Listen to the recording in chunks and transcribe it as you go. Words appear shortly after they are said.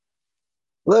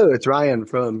Hello, it's Ryan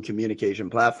from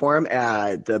Communication Platform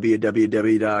at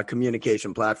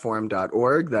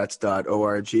www.communicationplatform.org. That's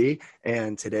 .org.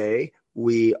 And today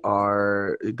we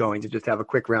are going to just have a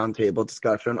quick roundtable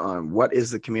discussion on what is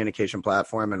the communication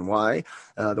platform and why.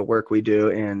 The work we do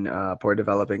in poor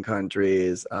developing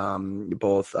countries,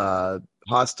 both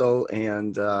hostile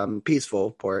and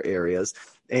peaceful poor areas.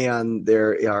 And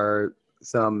there are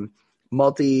some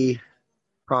multi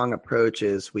prong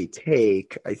approaches we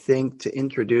take. I think to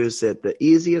introduce it, the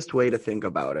easiest way to think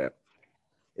about it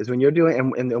is when you're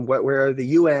doing, and where the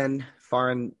UN,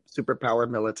 foreign superpower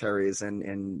militaries,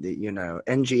 and the,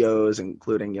 NGOs,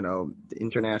 including,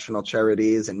 international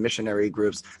charities and missionary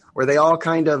groups, where they all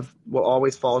kind of will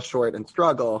always fall short and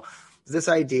struggle. This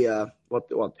idea,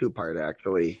 well, two part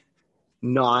actually,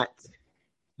 not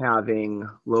having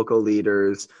local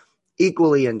leaders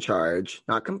equally in charge,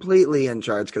 not completely in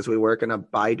charge, because we work in a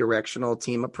bi-directional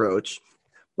team approach,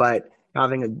 but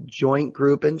having a joint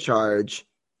group in charge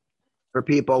for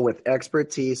people with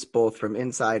expertise both from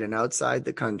inside and outside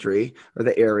the country or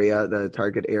the area, the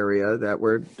target area that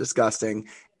we're discussing,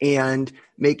 and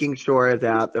making sure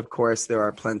that, of course, there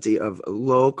are plenty of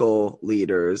local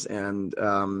leaders and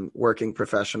working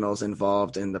professionals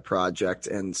involved in the project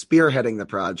and spearheading the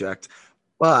project,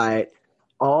 but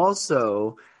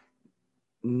also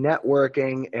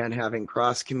networking and having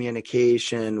cross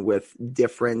communication with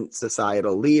different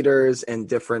societal leaders and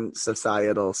different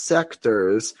societal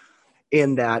sectors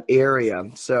in that area.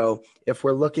 So if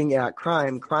we're looking at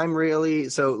crime really,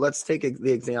 so let's take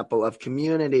the example of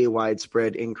community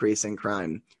widespread increase in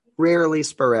crime. Rarely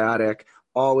sporadic,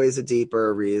 always a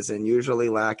deeper reason, usually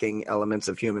lacking elements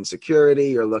of human security.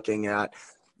 You're looking at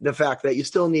the fact that you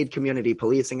still need community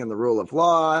policing and the rule of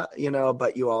law,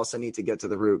 but you also need to get to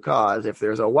the root cause. If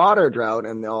there's a water drought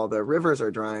and all the rivers are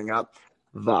drying up,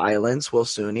 violence will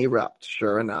soon erupt,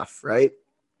 sure enough, right?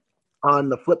 On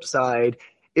the flip side,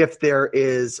 if there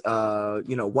is,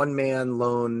 one man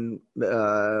lone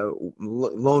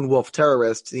wolf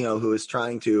terrorist, who is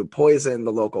trying to poison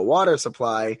the local water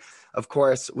supply, of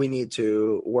course, we need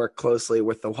to work closely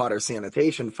with the water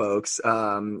sanitation folks,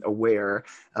 aware,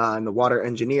 and the water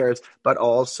engineers, but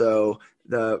also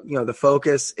the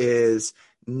focus is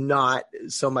not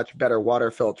so much better water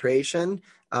filtration.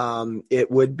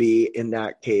 It would be in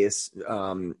that case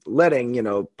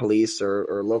letting police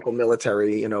or local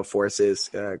military forces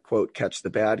quote catch the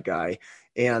bad guy,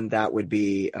 and that would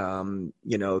be kind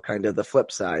of the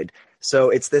flip side. So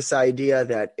it's this idea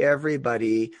that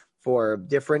everybody for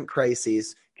different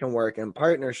crises can work in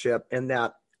partnership, and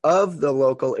that of the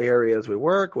local areas we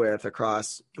work with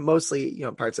across mostly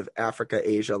parts of Africa,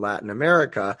 Asia, Latin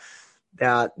America,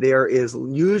 that there is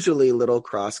usually little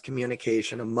cross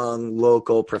communication among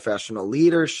local professional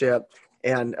leadership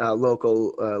and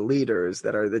local leaders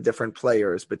that are the different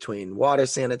players between water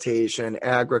sanitation,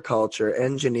 agriculture,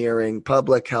 engineering,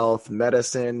 public health,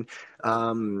 medicine,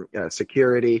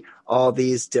 security, all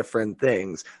these different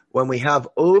things. When we have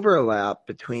overlap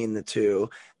between the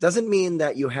two, doesn't mean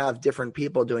that you have different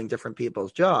people doing different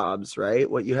people's jobs, right?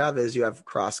 What you have is you have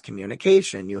cross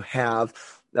communication. You have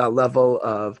a level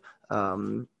of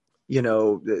um,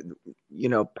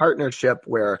 partnership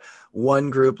where one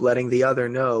group letting the other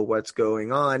know what's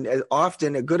going on. And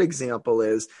often a good example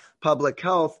is public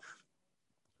health.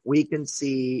 We can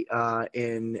see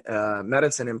in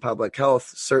medicine and public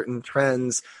health certain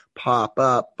trends pop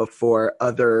up before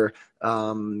other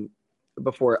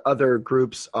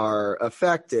groups are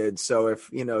affected. So if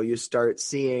you start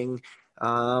seeing,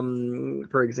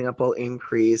 for example,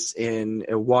 increase in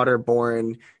a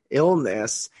waterborne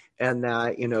illness, and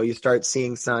that you start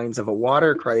seeing signs of a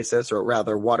water crisis, or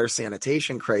rather water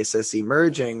sanitation crisis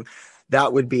emerging,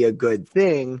 that would be a good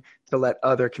thing to let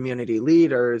other community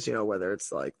leaders, whether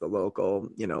it's like the local,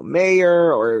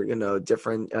 mayor, or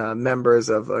different members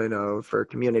of, for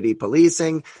community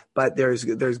policing. But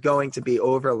there's going to be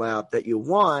overlap that you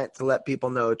want to let people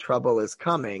know trouble is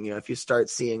coming. If you start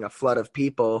seeing a flood of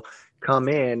people come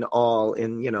in all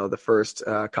in the first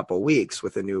couple weeks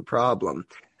with a new problem.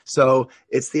 So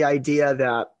it's the idea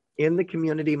that in the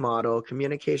community model,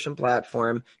 communication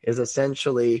platform is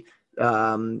essentially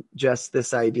just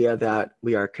this idea that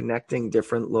we are connecting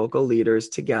different local leaders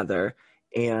together,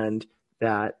 and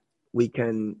that we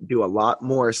can do a lot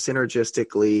more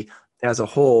synergistically as a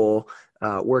whole,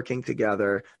 working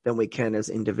together, than we can as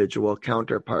individual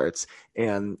counterparts.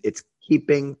 And it's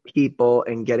keeping people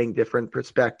and getting different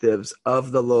perspectives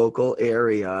of the local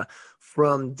area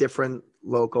from different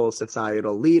local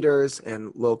societal leaders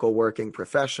and local working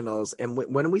professionals. And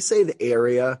when we say the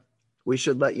area, we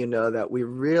should let you know that we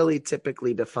really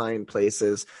typically define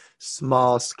places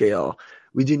small scale.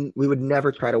 we would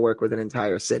never try to work with an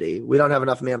entire city. We don't have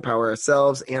enough manpower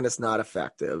ourselves, and it's not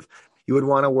effective. You would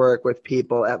want to work with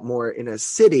people at more in a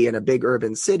city, in a big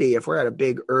urban city. If we're at a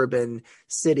big urban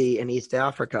city in East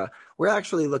Africa, we're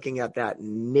actually looking at that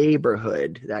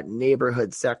neighborhood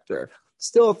sector.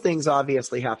 Still, things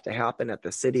obviously have to happen at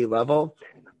the city level,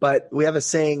 but we have a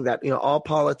saying that, all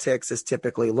politics is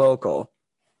typically local.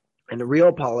 And the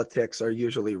real politics are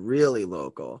usually really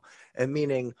local, and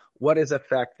meaning what is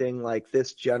affecting like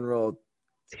this general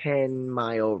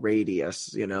 10-mile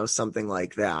radius, something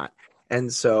like that.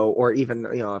 And so, or even,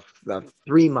 a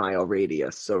 3-mile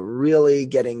radius. So really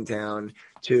getting down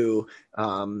to,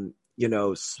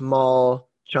 small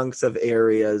chunks of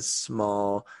areas,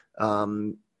 small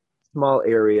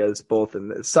areas, both in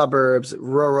the suburbs,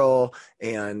 rural,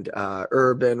 and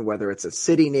urban, whether it's a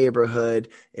city neighborhood,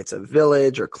 it's a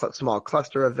village or small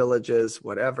cluster of villages,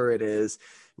 whatever it is.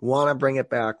 Want to bring it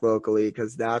back locally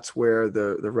because that's where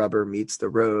the rubber meets the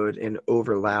road in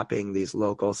overlapping these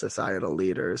local societal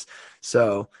leaders.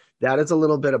 So that is a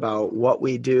little bit about what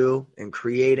we do in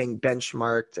creating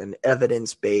benchmarked and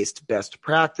evidence-based best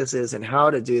practices and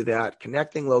how to do that,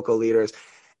 connecting local leaders,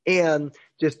 and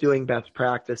just doing best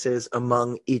practices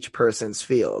among each person's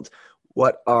field.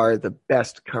 What are the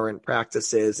best current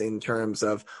practices in terms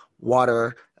of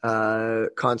water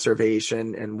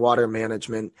conservation and water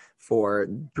management for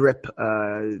drip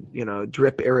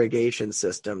irrigation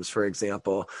systems, for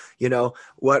example?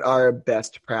 What are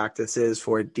best practices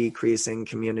for decreasing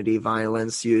community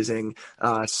violence using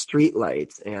street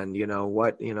lights, and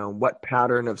what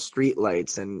pattern of street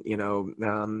lights, and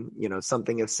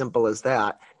something as simple as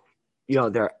that.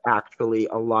 There are actually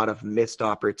a lot of missed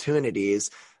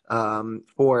opportunities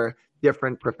for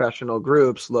different professional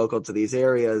groups local to these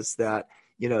areas that,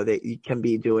 they can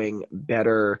be doing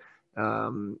better,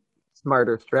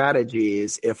 smarter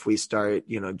strategies if we start,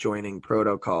 joining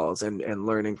protocols and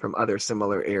learning from other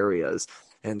similar areas.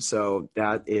 And so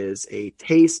that is a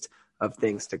taste of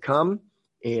things to come.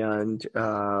 And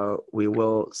we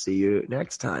will see you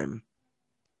next time.